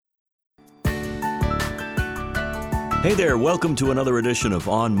Hey there, welcome to another edition of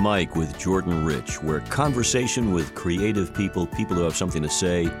On Mic with Jordan Rich, where conversation with creative people who have something to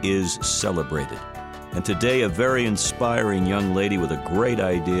say, is celebrated. And today, a very inspiring young lady with a great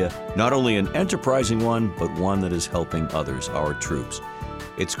idea, not only an enterprising one, but one that is helping others, our troops.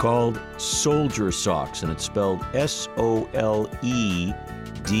 It's called Soldier Socks, and it's spelled SOLEDIER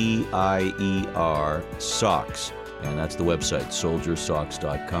Socks. And that's the website,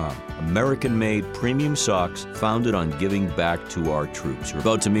 soldiersocks.com. American-made premium socks founded on giving back to our troops. You're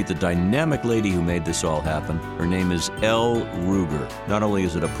about to meet the dynamic lady who made this all happen. Her name is Elle Ruger. Not only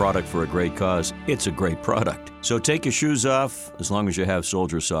is it a product for a great cause, it's a great product. So take your shoes off, as long as you have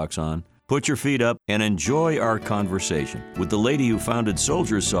soldier socks on. Put your feet up and enjoy our conversation with the lady who founded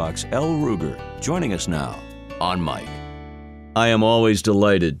Soldier Socks, Elle Ruger, joining us now on Mic. I am always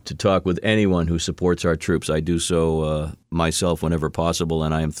delighted to talk with anyone who supports our troops. I do so myself whenever possible,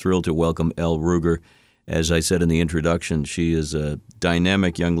 and I am thrilled to welcome Elle Ruger. As I said in the introduction, she is a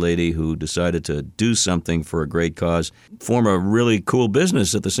dynamic young lady who decided to do something for a great cause, form a really cool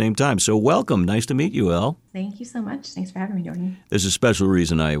business at the same time. So welcome. Nice to meet you, Elle. Thank you so much. Thanks for having me, Jordan. There's a special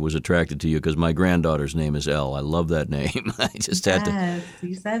reason I was attracted to you, because my granddaughter's name is Elle. I love that name. I just had to. Yes,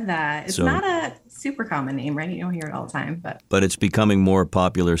 you said that. It's not a super common name, right? You don't hear it all the time. But it's becoming more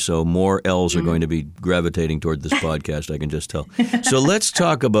popular, so more L's are going to be gravitating toward this podcast, I can just tell. So let's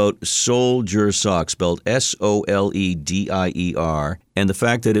talk about Soldier Socks, spelled SOLEDIER, and the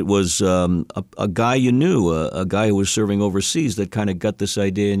fact that it was a guy you knew, a guy who was serving overseas, that kind of got this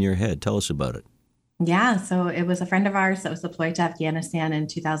idea in your head. Tell us about it. Yeah, so it was a friend of ours that was deployed to Afghanistan in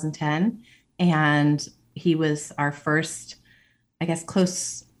 2010, and he was our first, I guess,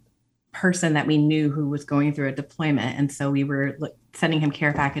 close person that we knew who was going through a deployment. And so we were sending him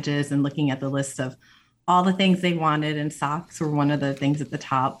care packages and looking at the list of all the things they wanted, and socks were one of the things at the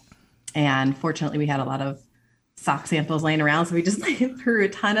top. And fortunately, we had a lot of sock samples laying around, so we just threw a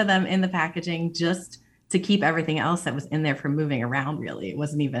ton of them in the packaging just to keep everything else that was in there from moving around, really. It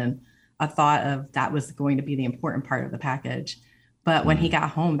wasn't even a thought of that was going to be the important part of the package. But when he got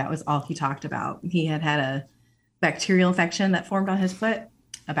home, that was all he talked about. He had had a bacterial infection that formed on his foot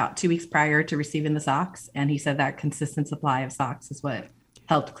about 2 weeks prior to receiving the socks. And he said that consistent supply of socks is what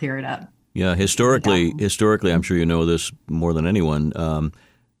helped clear it up. Yeah, historically, I'm sure you know this more than anyone,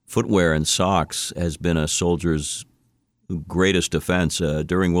 footwear and socks has been a soldier's greatest defense.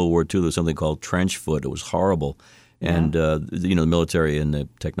 During World War II, there was something called trench foot. It was horrible. And, the military and the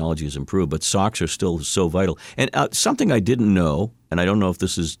technology has improved, but socks are still so vital. And something I didn't know, and I don't know if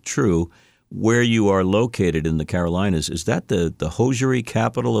this is true, where you are located in the Carolinas, is that the hosiery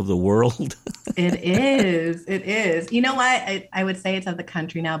capital of the world? It is. It is. You know what? I would say it's of the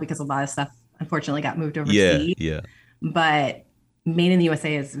country now, because a lot of stuff, unfortunately, got moved overseas. Yeah. But made in the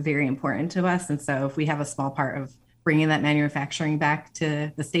USA is very important to us. And so if we have a small part of bringing that manufacturing back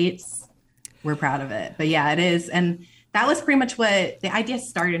to the States, we're proud of it. But yeah, it is. And that was pretty much what the idea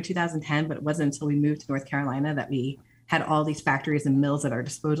started in 2010, but it wasn't until we moved to North Carolina that we had all these factories and mills at our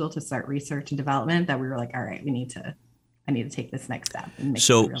disposal to start research and development, that we were like, all right, I need to take this next step. And make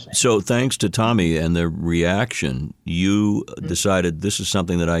so thanks to Tommy and the reaction, you decided this is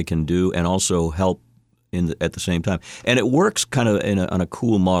something that I can do and also help at the same time. And it works kind of on a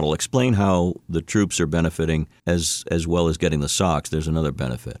cool model. Explain how the troops are benefiting as well as getting the socks. There's another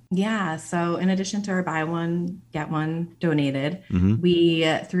benefit. Yeah. So in addition to our buy one, get one donated, we,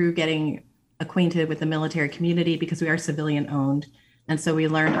 through getting acquainted with the military community, because we are civilian owned. And so we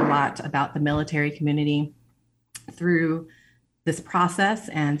learned a lot about the military community through this process,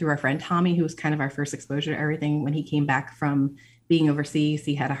 and through our friend Tommy, who was kind of our first exposure to everything. When he came back from being overseas,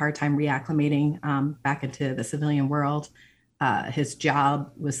 he had a hard time reacclimating back into the civilian world. His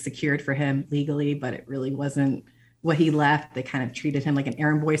job was secured for him legally, but it really wasn't what he left. They kind of treated him like an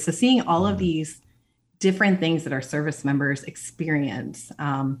errand boy. So seeing all of these different things that our service members experience,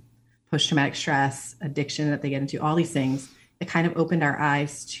 post-traumatic stress, addiction that they get into, all these things, it kind of opened our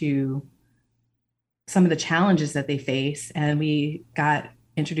eyes to some of the challenges that they face. And we got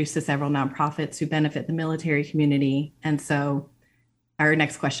introduced to several nonprofits who benefit the military community. And so our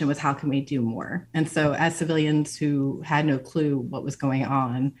next question was, how can we do more? And so as civilians who had no clue what was going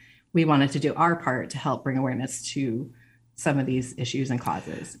on, we wanted to do our part to help bring awareness to some of these issues and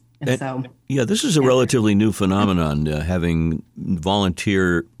causes. This is a relatively new phenomenon, having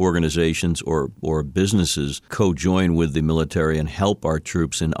volunteer organizations or businesses co-join with the military and help our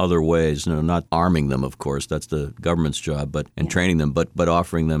troops in other ways. Not arming them, of course, that's the government's job, and training them, but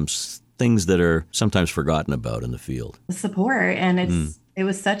offering them things that are sometimes forgotten about in the field. Support, and it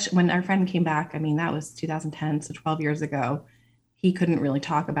was such, when our friend came back, that was 2010, so 12 years ago. he couldn't really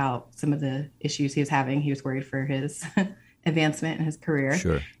talk about some of the issues he was having. He was worried for his advancement in his career.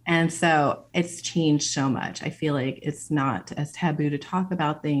 Sure. And so it's changed so much. I feel like it's not as taboo to talk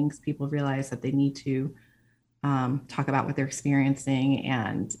about things. People realize that they need to talk about what they're experiencing,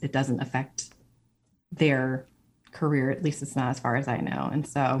 and it doesn't affect their career. At least it's not as far as I know. And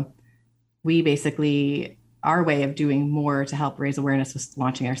so we basically, our way of doing more to help raise awareness was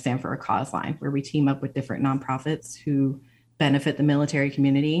launching our Stand for a Cause line, where we team up with different nonprofits who benefit the military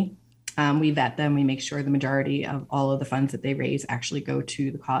community. We vet them. We make sure the majority of all of the funds that they raise actually go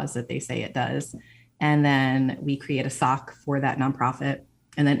to the cause that they say it does. And then we create a sock for that nonprofit.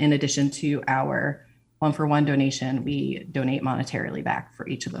 And then in addition to our 1-for-1 donation, we donate monetarily back for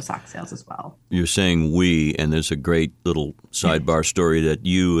each of those sock sales as well. You're saying we, and there's a great little sidebar story that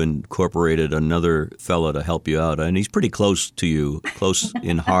you incorporated another fella to help you out. And he's pretty close to you, close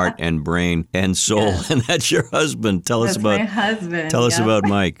in heart and brain and soul. Yeah. And that's your husband. Tell us about my husband. Tell us about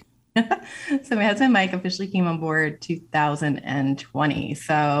Mike. So my husband, Mike, officially came on board 2020.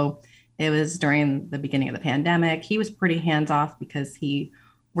 So it was during the beginning of the pandemic. He was pretty hands-off because he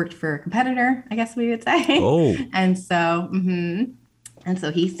worked for a competitor, I guess we would say. Oh. And so,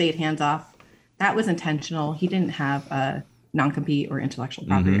 he stayed hands-off. That was intentional. He didn't have a non-compete or intellectual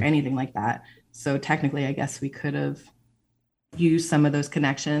property or anything like that. So technically, I guess we could have used some of those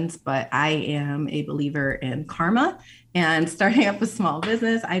connections, but I am a believer in karma and starting up a small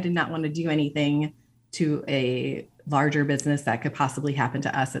business. I did not want to do anything to a larger business that could possibly happen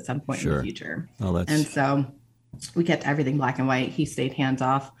to us at some point in the future. And so we kept everything black and white. He stayed hands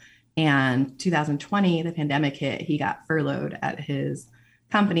off. And 2020, the pandemic hit. He got furloughed at his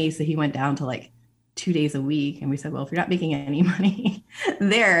company. So he went down to like 2 days a week. And we said, well, if you're not making any money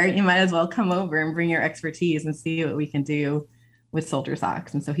there, you might as well come over and bring your expertise and see what we can do with Soldier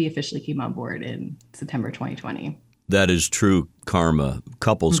Socks. And so he officially came on board in September 2020. That is true karma,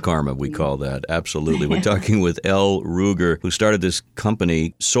 couples karma, we call that. Absolutely. We're talking with Elle Ruger, who started this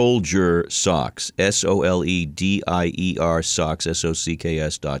company, Soldier Socks, SOLEDIER Socks,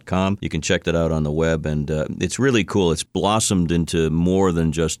 SOCKS.com. You can check that out on the web, and it's really cool. It's blossomed into more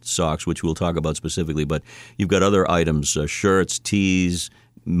than just socks, which we'll talk about specifically, but you've got other items, shirts, tees,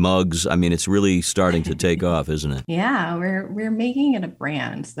 mugs. I mean, it's really starting to take off, isn't it? Yeah, we're making it a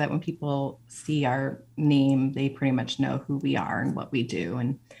brand so that when people see our name, they pretty much know who we are and what we do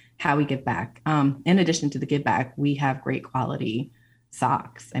and how we give back. In addition to the give back, we have great quality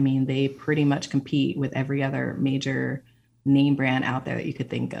socks. I mean, they pretty much compete with every other major name brand out there that you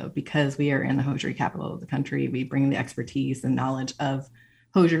could think of. Because we are in the hosiery capital of the country, we bring the expertise and knowledge of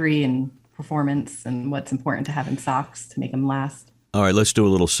hosiery and performance and what's important to have in socks to make them last. All right, let's do a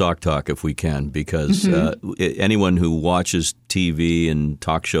little sock talk if we can, because anyone who watches TV and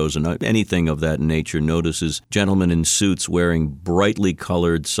talk shows and anything of that nature notices gentlemen in suits wearing brightly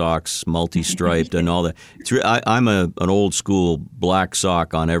colored socks, multi-striped and all that. I'm an old school black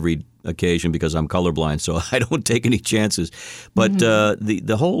sock on every occasion because I'm colorblind, so I don't take any chances. But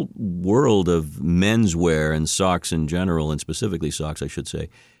the whole world of menswear and socks in general, and specifically socks, I should say,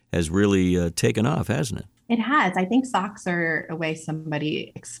 has really taken off, hasn't it? It has. I think socks are a way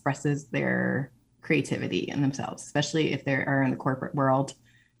somebody expresses their creativity in themselves, especially if they are in the corporate world.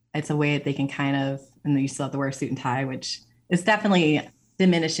 It's a way that they can kind of, and you still have to wear a suit and tie, which is definitely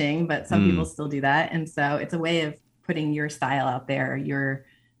diminishing, but some people still do that. And so it's a way of putting your style out there, your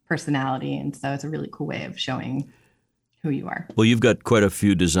personality. And so it's a really cool way of showing who you are. Well, you've got quite a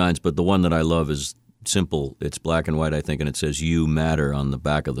few designs, but the one that I love is simple. It's black and white, I think, and it says "You Matter" on the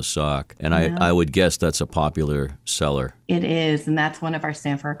back of the sock. And I would guess that's a popular seller. It is, and that's one of our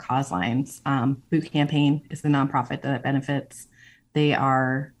Stand for a Cause lines. Boot Campaign is the nonprofit that benefits. They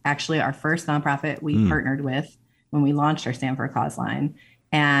are actually our first nonprofit we partnered with when we launched our Stand for a Cause line.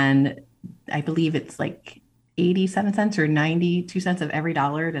 And I believe it's like 87 cents or 92 cents of every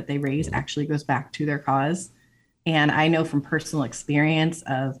dollar that they raise actually goes back to their cause. And I know from personal experience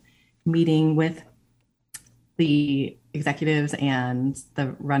of meeting with the executives and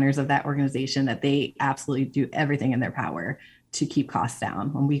the runners of that organization that they absolutely do everything in their power to keep costs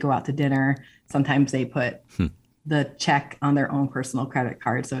down. When we go out to dinner, sometimes they put the check on their own personal credit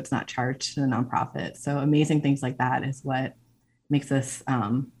card, so it's not charged to the nonprofit. So amazing things like that is what makes us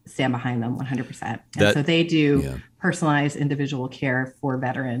stand behind them 100%. And so they do personalized individual care for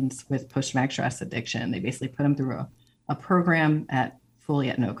veterans with post-traumatic stress addiction. They basically put them through a program fully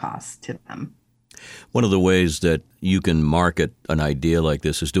at no cost to them. One of the ways that you can market an idea like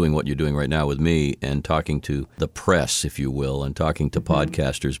this is doing what you're doing right now with me and talking to the press, if you will, and talking to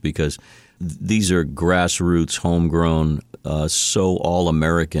podcasters, because these are grassroots, homegrown, so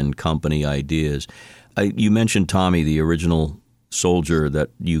all-American company ideas. You mentioned Tommy, the original soldier that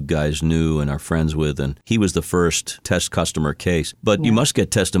you guys knew and are friends with, and he was the first test customer case. But you must get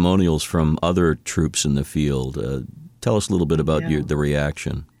testimonials from other troops in the field. Tell us a little bit about the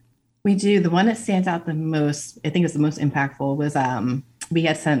reaction. We do. The one that stands out the most, I think is the most impactful, was we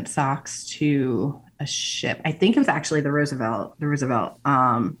had sent socks to a ship. I think it was actually the Roosevelt,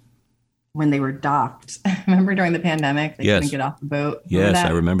 when they were docked. Remember during the pandemic, they couldn't get off the boat? Yes, I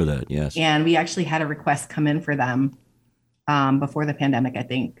remember that, yes. And we actually had a request come in for them before the pandemic, I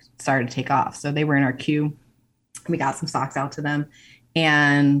think, started to take off. So they were in our queue. We got some socks out to them.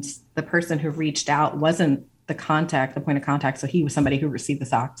 And the person who reached out wasn't the point of contact. So he was somebody who received the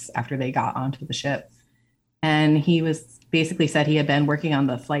socks after they got onto the ship. And he was basically said he had been working on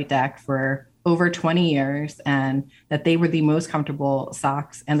the flight deck for over 20 years and that they were the most comfortable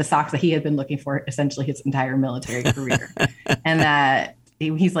socks and the socks that he had been looking for essentially his entire military career. And that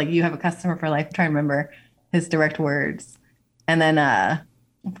he's like, you have a customer for life. I'm trying to remember his direct words. And then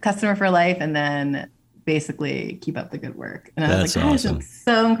customer for life, and then basically keep up the good work. And I was like, gosh, it's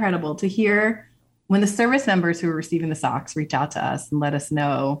so incredible to hear when the service members who are receiving the socks reach out to us and let us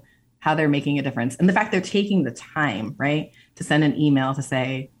know how they're making a difference. And the fact they're taking the time, right, to send an email to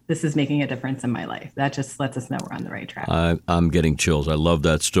say, this is making a difference in my life. That just lets us know we're on the right track. I'm getting chills. I love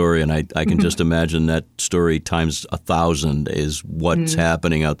that story. And I can just imagine that story times 1,000 is what's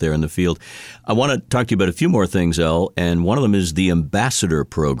happening out there in the field. I want to talk to you about a few more things, Elle, and one of them is the Ambassador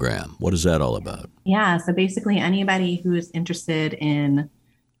Program. What is that all about? Yeah, so basically anybody who is interested in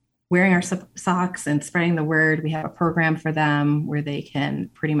wearing our socks and spreading the word, we have a program for them where they can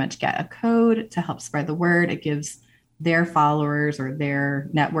pretty much get a code to help spread the word. It gives their followers or their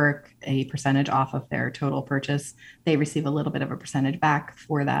network a percentage off of their total purchase. They receive a little bit of a percentage back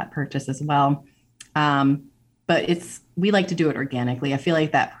for that purchase as well. But we like to do it organically. I feel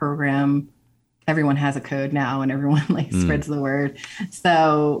like that program, everyone has a code now and everyone spreads the word.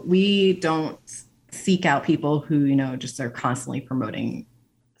 So we don't seek out people who, just are constantly promoting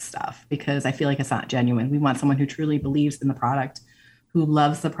stuff because I feel like it's not genuine. We want someone who truly believes in the product, who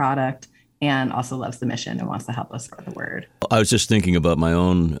loves the product, and also loves the mission and wants to help us spread the word. I was just thinking about my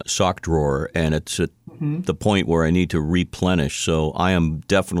own sock drawer, and it's at the point where I need to replenish. So I am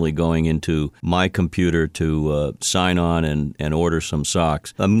definitely going into my computer to sign on and order some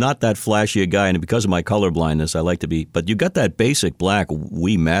socks. I'm not that flashy a guy, and because of my color blindness, I like to be. But you got that basic black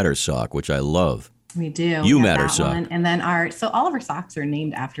We Matter sock, which I love. We do. You Matter sock. One. And then all of our socks are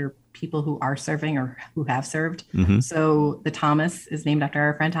named after people who are serving or who have served. So the Thomas is named after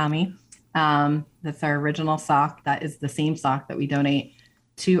our friend Tommy. That's our original sock. That is the same sock that we donate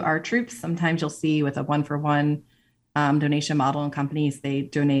to our troops. Sometimes you'll see with a 1-for-1 donation model in companies, they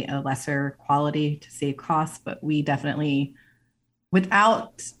donate a lesser quality to save costs, but we definitely,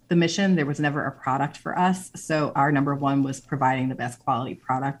 without the mission, there was never a product for us. So our number one was providing the best quality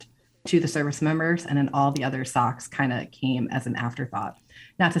product to the service members, and then all the other socks kind of came as an afterthought.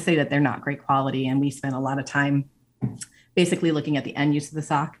 Not to say that they're not great quality, and we spent a lot of time basically looking at the end use of the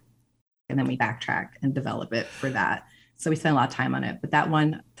sock, and then we backtrack and develop it for that. So we spent a lot of time on it. But that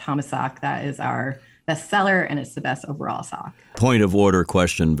one Thomas sock, that is our best seller, and it's the best overall sock. Point of order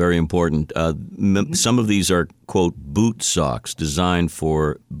question, very important. Some of these are, quote, boot socks designed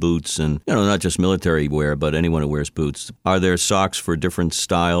for boots and, not just military wear, but anyone who wears boots. Are there socks for different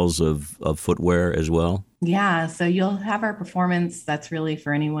styles of footwear as well? Yeah, so you'll have our performance. That's really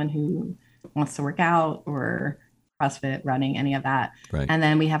for anyone who wants to work out or CrossFit, running, any of that. Right. And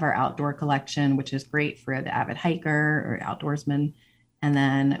then we have our outdoor collection, which is great for the avid hiker or outdoorsman. And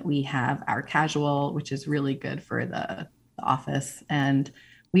then we have our casual, which is really good for the office. And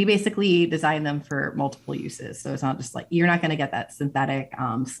we basically design them for multiple uses. So it's not just like, you're not going to get that synthetic,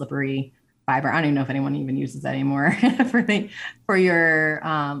 slippery fiber. I don't even know if anyone even uses that anymore for your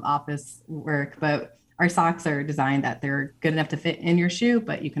office work. But our socks are designed that they're good enough to fit in your shoe,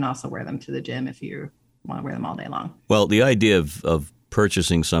 but you can also wear them to the gym if you want to wear them all day long. Well, the idea of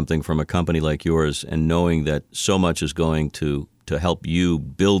purchasing something from a company like yours and knowing that so much is going to help you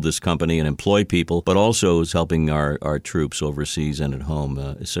build this company and employ people, but also is helping our troops overseas and at home.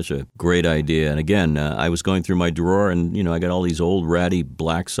 It's such a great idea. And again, I was going through my drawer and, I got all these old ratty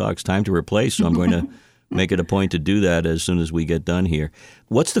black socks, time to replace. So I'm going to make it a point to do that as soon as we get done here.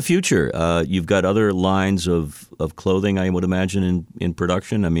 What's the future? You've got other lines of clothing, I would imagine, in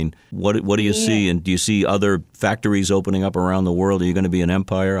production. I mean, what do you see? And do you see other factories opening up around the world? Are you going to be an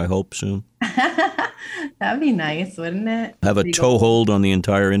empire, I hope, soon? That would be nice, wouldn't it? Have a toehold on the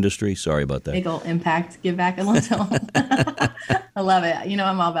entire industry? Sorry about that. Big ol' impact, give back a little. I love it.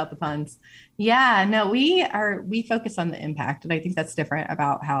 I'm all about the puns. Yeah, no, we focus on the impact. And I think that's different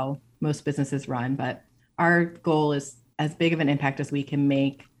about how most businesses run. But our goal is as big of an impact as we can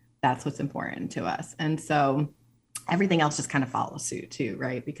make, that's what's important to us. And so everything else just kind of follows suit too,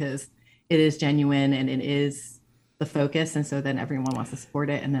 right? Because it is genuine and it is the focus. And so then everyone wants to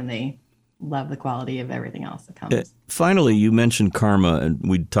support it, and then they love the quality of everything else that comes. Finally, you mentioned karma, and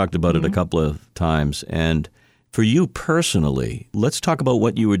we talked about it a couple of times. And for you personally, let's talk about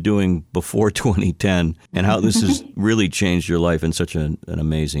what you were doing before 2010 and how this has really changed your life in such an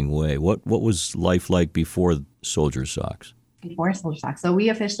amazing way. What was life like before Soldier Socks? Before Soldier Socks. So we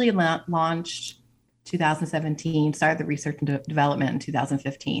officially launched 2017, started the research and development in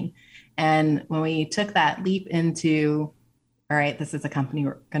 2015. And when we took that leap into, all right, this is a company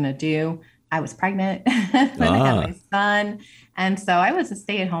we're going to do, I was pregnant when I had my son. And so I was a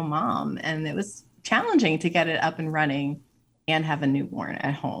stay-at-home mom, and it was challenging to get it up and running and have a newborn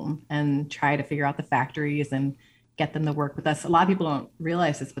at home and try to figure out the factories and get them to work with us. A lot of people don't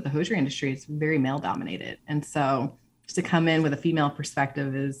realize this, but the hosiery industry is very male dominated. And so just to come in with a female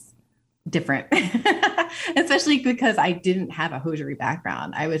perspective is different, especially because I didn't have a hosiery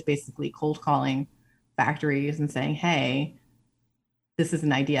background. I was basically cold calling factories and saying, hey, this is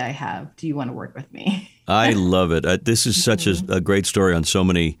an idea I have. Do you want to work with me? I love it. This is such a great story on so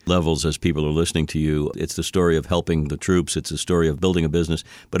many levels as people are listening to you. It's the story of helping the troops. It's the story of building a business.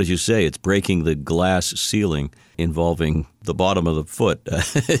 But as you say, it's breaking the glass ceiling involving the bottom of the foot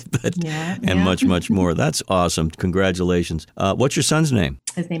and much, much more. That's awesome. Congratulations. What's your son's name?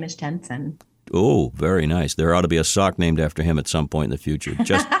 His name is Jensen. Oh, very nice. There ought to be a sock named after him at some point in the future,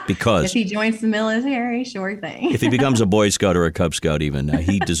 just because. If he joins the military, sure thing. If he becomes a Boy Scout or a Cub Scout even,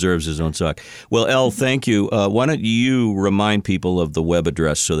 he deserves his own sock. Well, Elle, thank you. Why don't you remind people of the web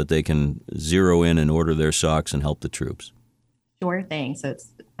address so that they can zero in and order their socks and help the troops? Sure thing. So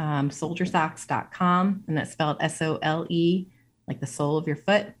it's soldiersocks.com, and that's spelled SOLE, like the sole of your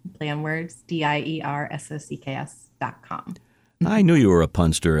foot, play on words, DIERSOCKS.com. I knew you were a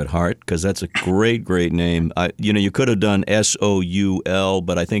punster at heart because that's a great, great name. You could have done SOUL,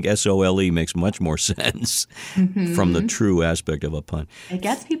 but I think SOLE makes much more sense from the true aspect of a pun. It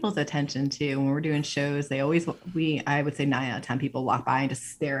gets people's attention too. When we're doing shows, I would say 9 out of 10 people walk by and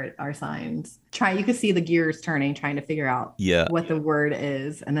just stare at our signs. You could see the gears turning, trying to figure out what the word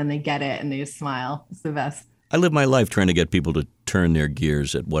is, and then they get it and they just smile. It's the best. I live my life trying to get people to turn their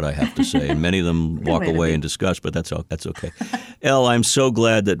gears at what I have to say, and many of them walk away in disgust, but that's okay. Elle, I'm so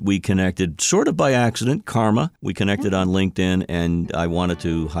glad that we connected, sort of by accident, karma. We connected on LinkedIn, and I wanted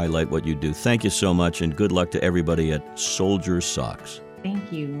to highlight what you do. Thank you so much, and good luck to everybody at Soldier Socks.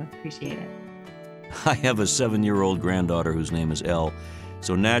 Thank you. Appreciate it. I have a 7-year-old granddaughter whose name is Elle.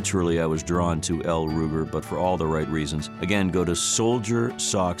 So naturally, I was drawn to Elle Ruger, but for all the right reasons. Again, go to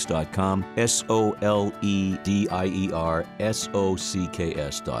soldiersocks.com,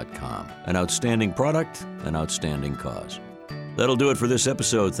 SOLEDIERSOCKS.com. An outstanding product, an outstanding cause. That'll do it for this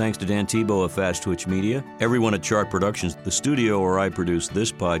episode. Thanks to Dan Tebow of Fast Twitch Media, everyone at Chart Productions, the studio where I produce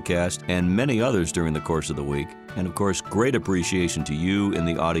this podcast, and many others during the course of the week. And of course, great appreciation to you in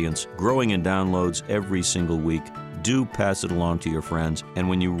the audience, growing in downloads every single week. Do pass it along to your friends. And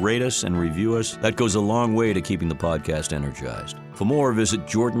when you rate us and review us, that goes a long way to keeping the podcast energized. For more, visit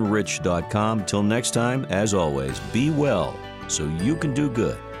jordanrich.com. Till next time, as always, be well so you can do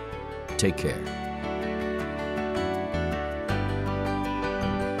good. Take care.